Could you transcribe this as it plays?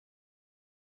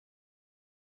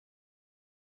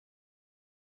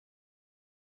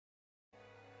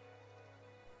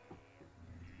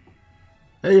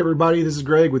Hey everybody, this is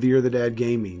Greg with Year the Dad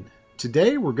Gaming.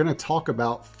 Today we're going to talk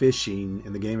about fishing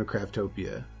in the game of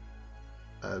Craftopia.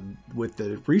 With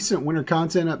the recent winter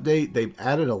content update, they've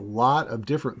added a lot of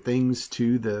different things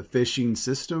to the fishing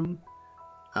system.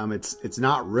 It's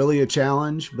not really a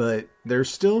challenge, but there's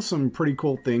still some pretty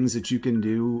cool things that you can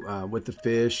do with the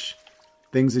fish,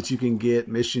 things that you can get,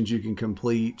 missions you can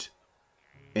complete.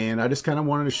 And I just kind of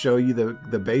wanted to show you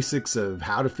the basics of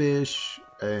how to fish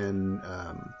and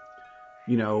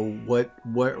you know,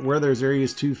 where there's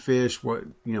areas to fish, how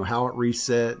it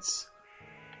resets.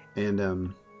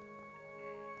 And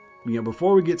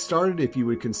before we get started, if you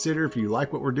would consider, if you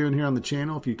like what we're doing here on the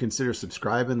channel, if you consider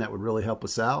subscribing, that would really help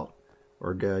us out.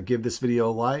 Or give this video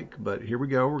a like. But here we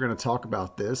go, we're going to talk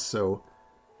about this. So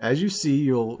as you see,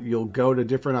 you'll go to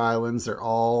different islands. They're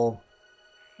all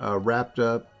wrapped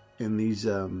up in these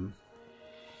in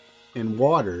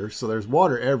water. So there's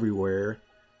water everywhere.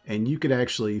 And you can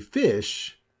actually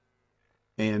fish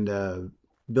and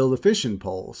build a fishing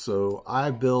pole. So I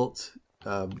built,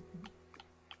 I've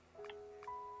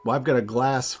got a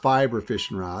glass fiber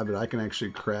fishing rod, but I can actually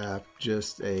craft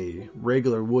just a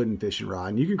regular wooden fishing rod.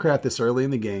 And you can craft this early in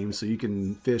the game, so you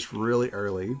can fish really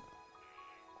early.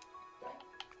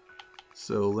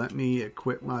 So let me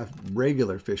equip my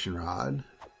regular fishing rod.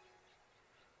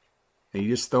 And you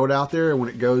just throw it out there, and when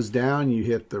it goes down, you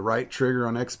hit the right trigger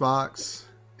on Xbox.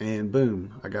 And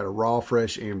boom, I got a raw,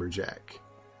 fresh amberjack.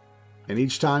 And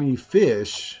each time you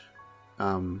fish,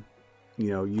 you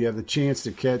have the chance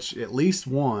to catch at least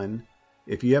one.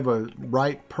 If you have a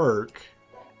right perk,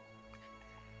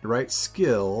 the right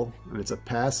skill, and it's a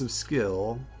passive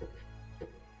skill,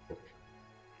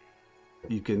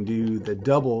 you can do the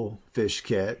double fish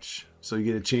catch. So you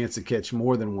get a chance to catch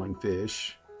more than one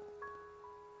fish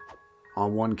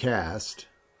on one cast.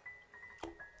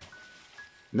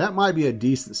 And that might be a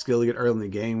decent skill to get early in the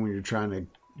game when you're trying to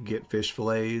get fish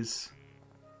fillets.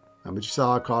 But you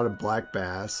saw I caught a black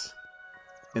bass.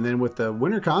 And then with the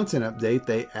winter content update,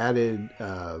 they added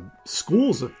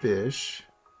schools of fish.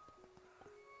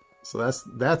 So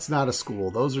that's not a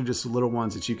school. Those are just little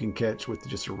ones that you can catch with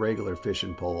just a regular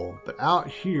fishing pole. But out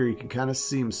here, you can kind of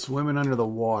see them swimming under the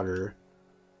water.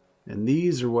 And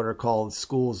these are what are called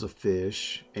schools of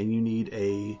fish. And you need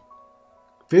a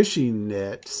fishing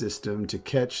net system to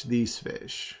catch these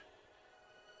fish.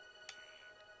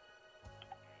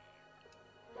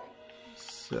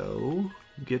 So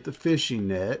get the fishing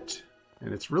net,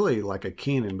 and it's really like a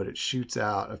cannon, but it shoots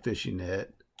out a fishing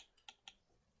net.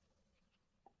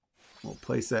 We'll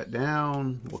place that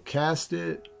down, we'll cast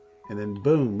it, and then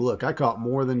boom, look, I caught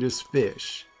more than just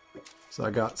fish. So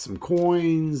I got some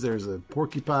coins, there's a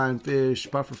porcupine fish,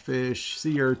 pufferfish,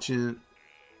 sea urchin.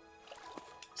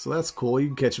 So that's cool. You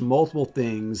can catch multiple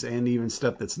things and even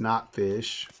stuff that's not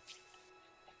fish.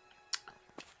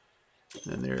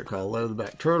 And there, called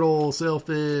leatherback turtle,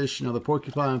 sailfish, the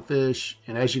porcupine fish.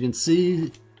 And as you can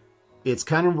see, it's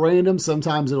kind of random.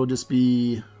 Sometimes it'll just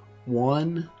be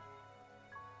one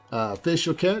fish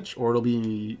you'll catch, or you'll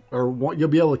be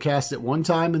able to cast it one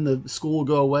time and the school will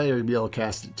go away, or you'll be able to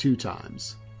cast it 2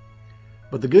 times.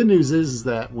 But the good news is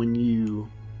that when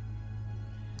you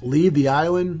leave the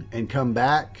island and come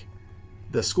back,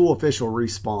 the school of fish will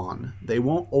respawn. They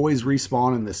won't always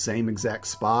respawn in the same exact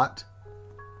spot.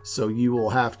 So you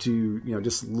will have to,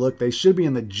 just look. They should be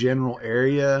in the general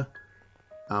area,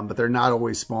 but they're not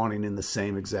always spawning in the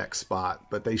same exact spot.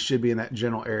 But they should be in that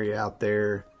general area out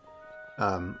there.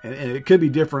 And it could be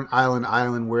different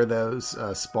island where those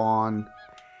spawn.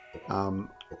 On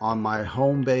my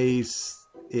home base,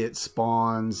 it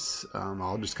spawns.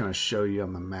 I'll just kind of show you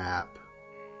on the map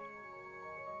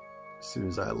as soon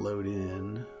as I load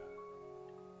in.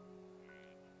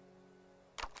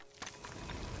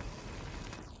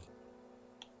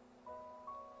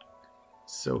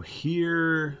 So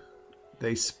here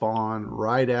they spawn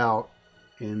right out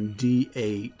in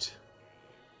D8.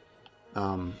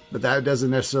 But that doesn't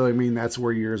necessarily mean that's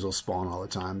where yours will spawn all the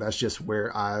time. That's just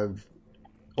where I've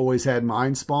always had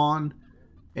mine spawn.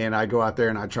 And I go out there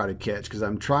and I try to catch, because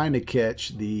I'm trying to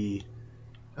catch the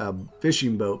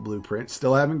fishing boat blueprint.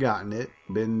 Still haven't gotten it.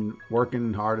 Been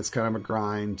working hard. It's kind of a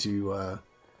grind to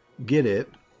get it.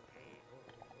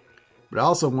 But I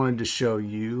also wanted to show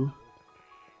you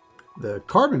the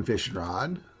carbon fishing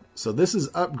rod. So this is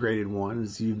upgraded one.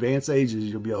 As you advance ages,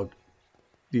 you'll be able to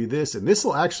do this. And this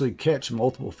will actually catch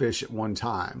multiple fish at one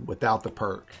time without the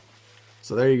perk.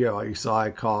 So there you go. You saw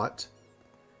I caught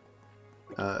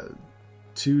 2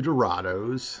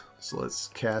 Dorados. So let's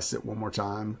cast it one more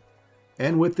time.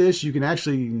 And with this, you can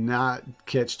actually not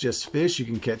catch just fish. You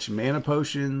can catch mana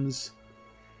potions.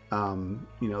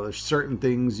 There's certain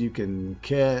things you can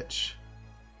catch.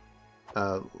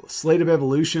 Slate of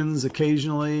evolutions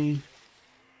occasionally.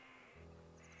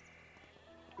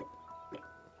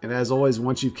 And as always,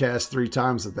 once you've cast 3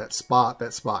 times at that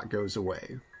spot goes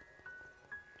away.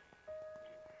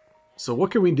 So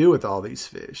what can we do with all these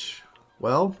fish?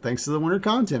 Well, thanks to the winter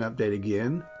content update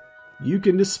again, you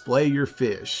can display your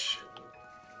fish.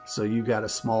 So you've got a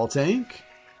small tank,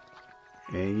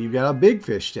 and you've got a big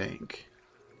fish tank.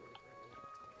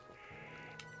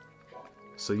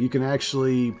 So you can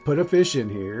actually put a fish in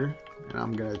here, and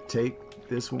I'm going to take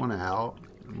this one out,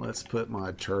 and let's put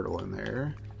my turtle in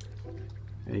there.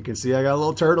 And you can see I got a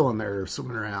little turtle in there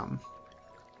swimming around.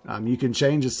 You can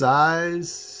change the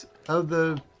size of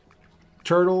the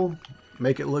turtle,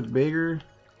 make it look bigger.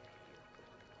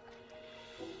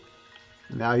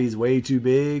 Now he's way too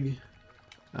big.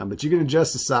 But you can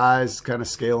adjust the size, kind of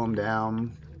scale him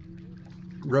down,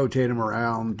 rotate him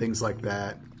around, things like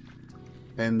that.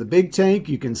 And the big tank,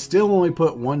 you can still only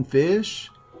put 1 fish.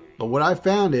 But what I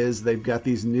found is they've got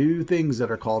these new things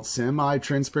that are called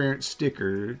semi-transparent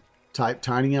sticker type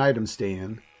tiny item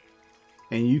stand.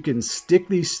 And you can stick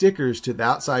these stickers to the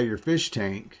outside of your fish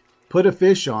tank, put a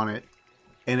fish on it,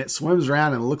 and it swims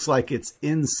around and looks like it's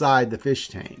inside the fish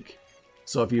tank.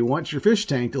 So if you want your fish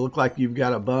tank to look like you've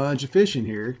got a bunch of fish in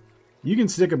here, you can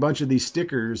stick a bunch of these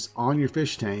stickers on your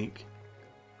fish tank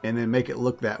and then make it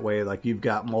look that way, like you've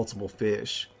got multiple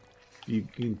fish. You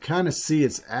can kind of see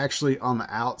it's actually on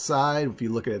the outside if you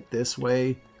look at it this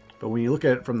way, but when you look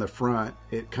at it from the front,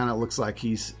 it kind of looks like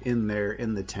he's in there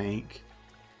in the tank.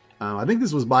 I think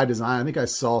this was by design. I think I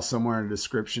saw somewhere in the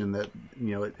description that,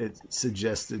 you know, it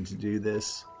suggested to do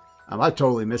this. I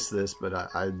totally missed this, but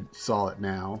I saw it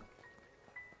now.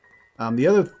 The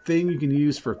other thing you can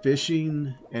use for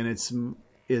fishing, and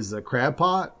is a crab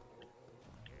pot.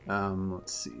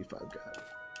 Let's see if I've got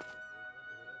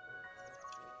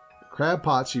crab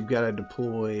pots. You've got to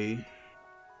deploy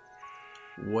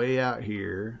way out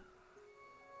here.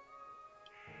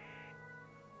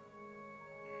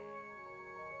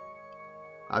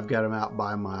 I've got them out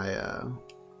by my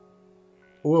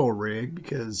oil rig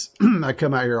because I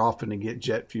come out here often to get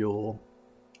jet fuel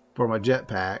for my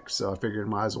jetpack, so I figured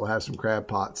might as well have some crab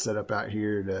pots set up out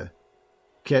here to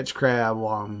catch crab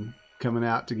while I'm coming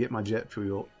out to get my jet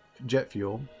fuel.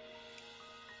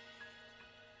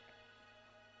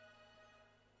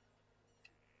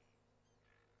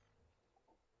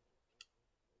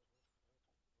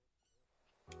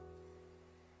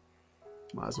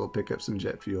 Might as well pick up some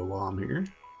jet fuel while I'm here.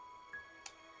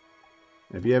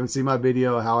 If you haven't seen my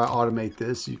video how I automate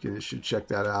this, you should check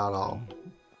that out. I'll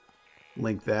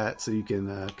link that so you can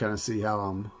kind of see how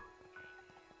I'm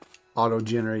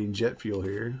auto-generating jet fuel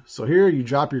here. So here you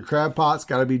drop your crab pots.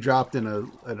 Got to be dropped in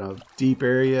a deep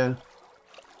area,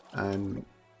 and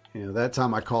you know that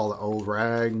time I call it old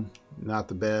rag, not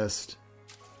the best.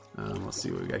 Let's see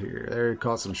what we got here. There,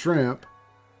 caught some shrimp.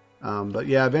 But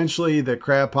yeah, eventually the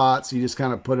crab pots, you just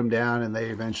kind of put them down and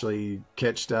they eventually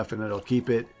catch stuff and it'll keep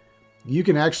it. You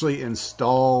can actually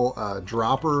install a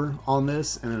dropper on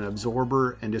this and an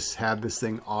absorber and just have this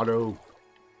thing auto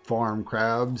farm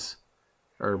crabs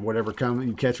or whatever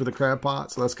you catch with a crab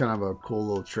pot. So that's kind of a cool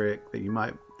little trick that you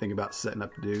might think about setting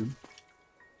up to do.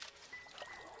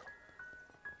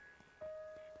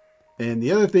 And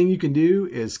the other thing you can do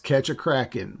is catch a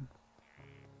kraken.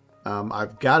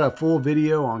 I've got a full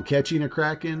video on catching a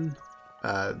kraken.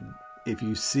 If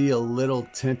you see a little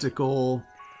tentacle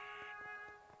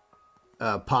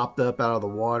popped up out of the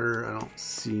water, I don't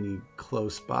see any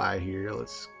close by here.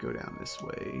 Let's go down this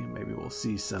way. Maybe we'll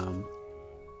see some.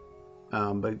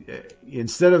 But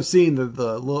instead of seeing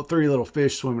the 3 little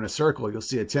fish swim in a circle, you'll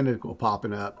see a tentacle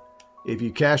popping up. If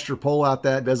you cast your pole out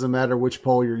that, doesn't matter which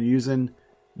pole you're using,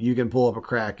 you can pull up a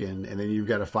kraken and then you've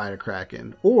got to fight a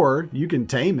kraken. Or you can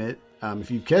tame it.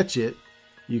 If you catch it,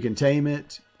 you can tame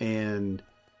it and,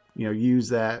 you know, use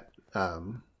that,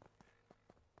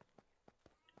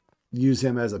 use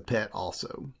him as a pet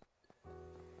also.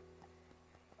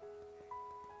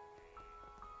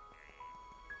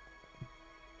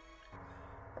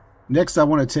 Next, I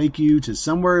want to take you to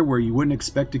somewhere where you wouldn't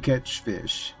expect to catch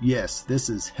fish. Yes, this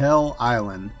is Hell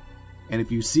Island. And if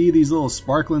you see these little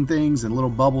sparkling things and little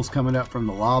bubbles coming up from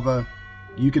the lava,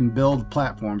 you can build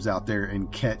platforms out there and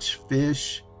catch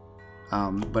fish.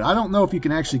 But I don't know if you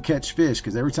can actually catch fish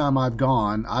because every time I've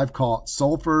gone, I've caught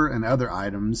sulfur and other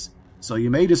items. So you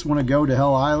may just want to go to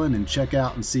Hell Island and check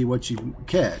out and see what you can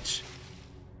catch.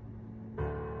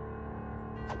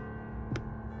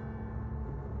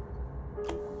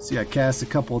 See, I cast a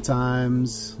couple of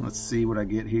times. Let's see what I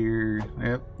get here.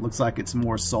 Yep, looks like it's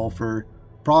more sulfur.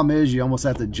 Problem is, you almost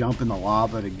have to jump in the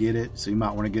lava to get it, so you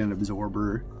might want to get an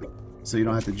absorber. so you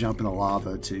don't have to jump in the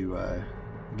lava to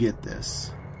get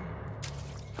this.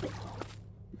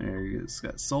 There it is. It's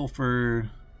got sulfur,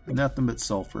 nothing but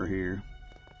sulfur here.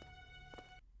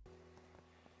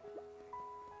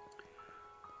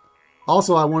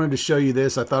 Also, I wanted to show you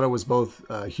this. I thought it was both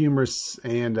humorous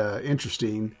and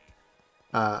interesting.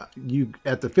 You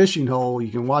at the fishing hole,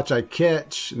 you can watch I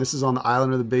catch, and this is on the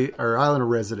island of the island of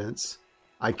residence.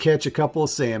 I catch a couple of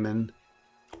salmon,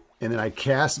 and then I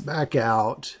cast back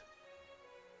out,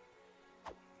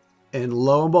 and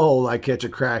lo and behold, I catch a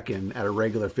kraken at a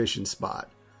regular fishing spot.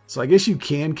 So I guess you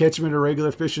can catch them at a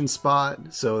regular fishing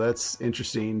spot, so that's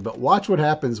interesting. But watch what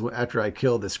happens after I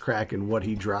kill this kraken, what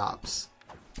he drops.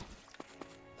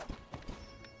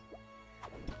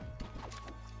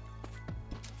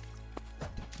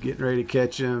 Getting ready to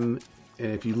catch him,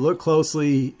 and if you look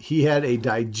closely, he had a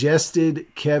digested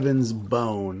Kevin's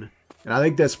bone. And I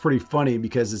think that's pretty funny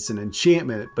because it's an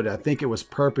enchantment, but I think it was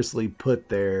purposely put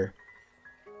there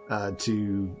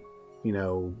to, you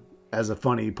know, as a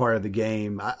funny part of the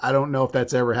game. I don't know if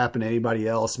that's ever happened to anybody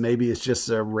else. Maybe it's just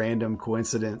a random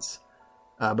coincidence,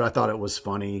 but I thought it was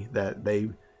funny that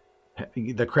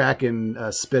the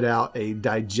Kraken spit out a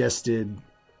digested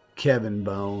Kevin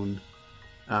bone.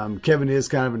 Kevin is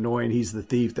kind of annoying. He's the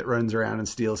thief that runs around and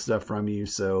steals stuff from you.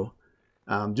 So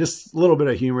just a little bit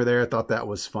of humor there. I thought that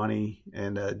was funny,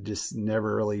 and just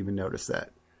never really even noticed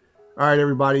that. All right,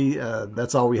 everybody,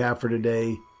 that's all we have for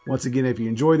today. Once again, if you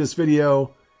enjoyed this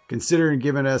video, consider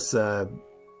giving us a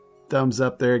thumbs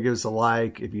up there. Give us a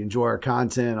like. If you enjoy our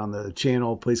content on the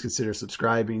channel, please consider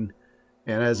subscribing.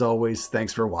 And as always,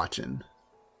 thanks for watching.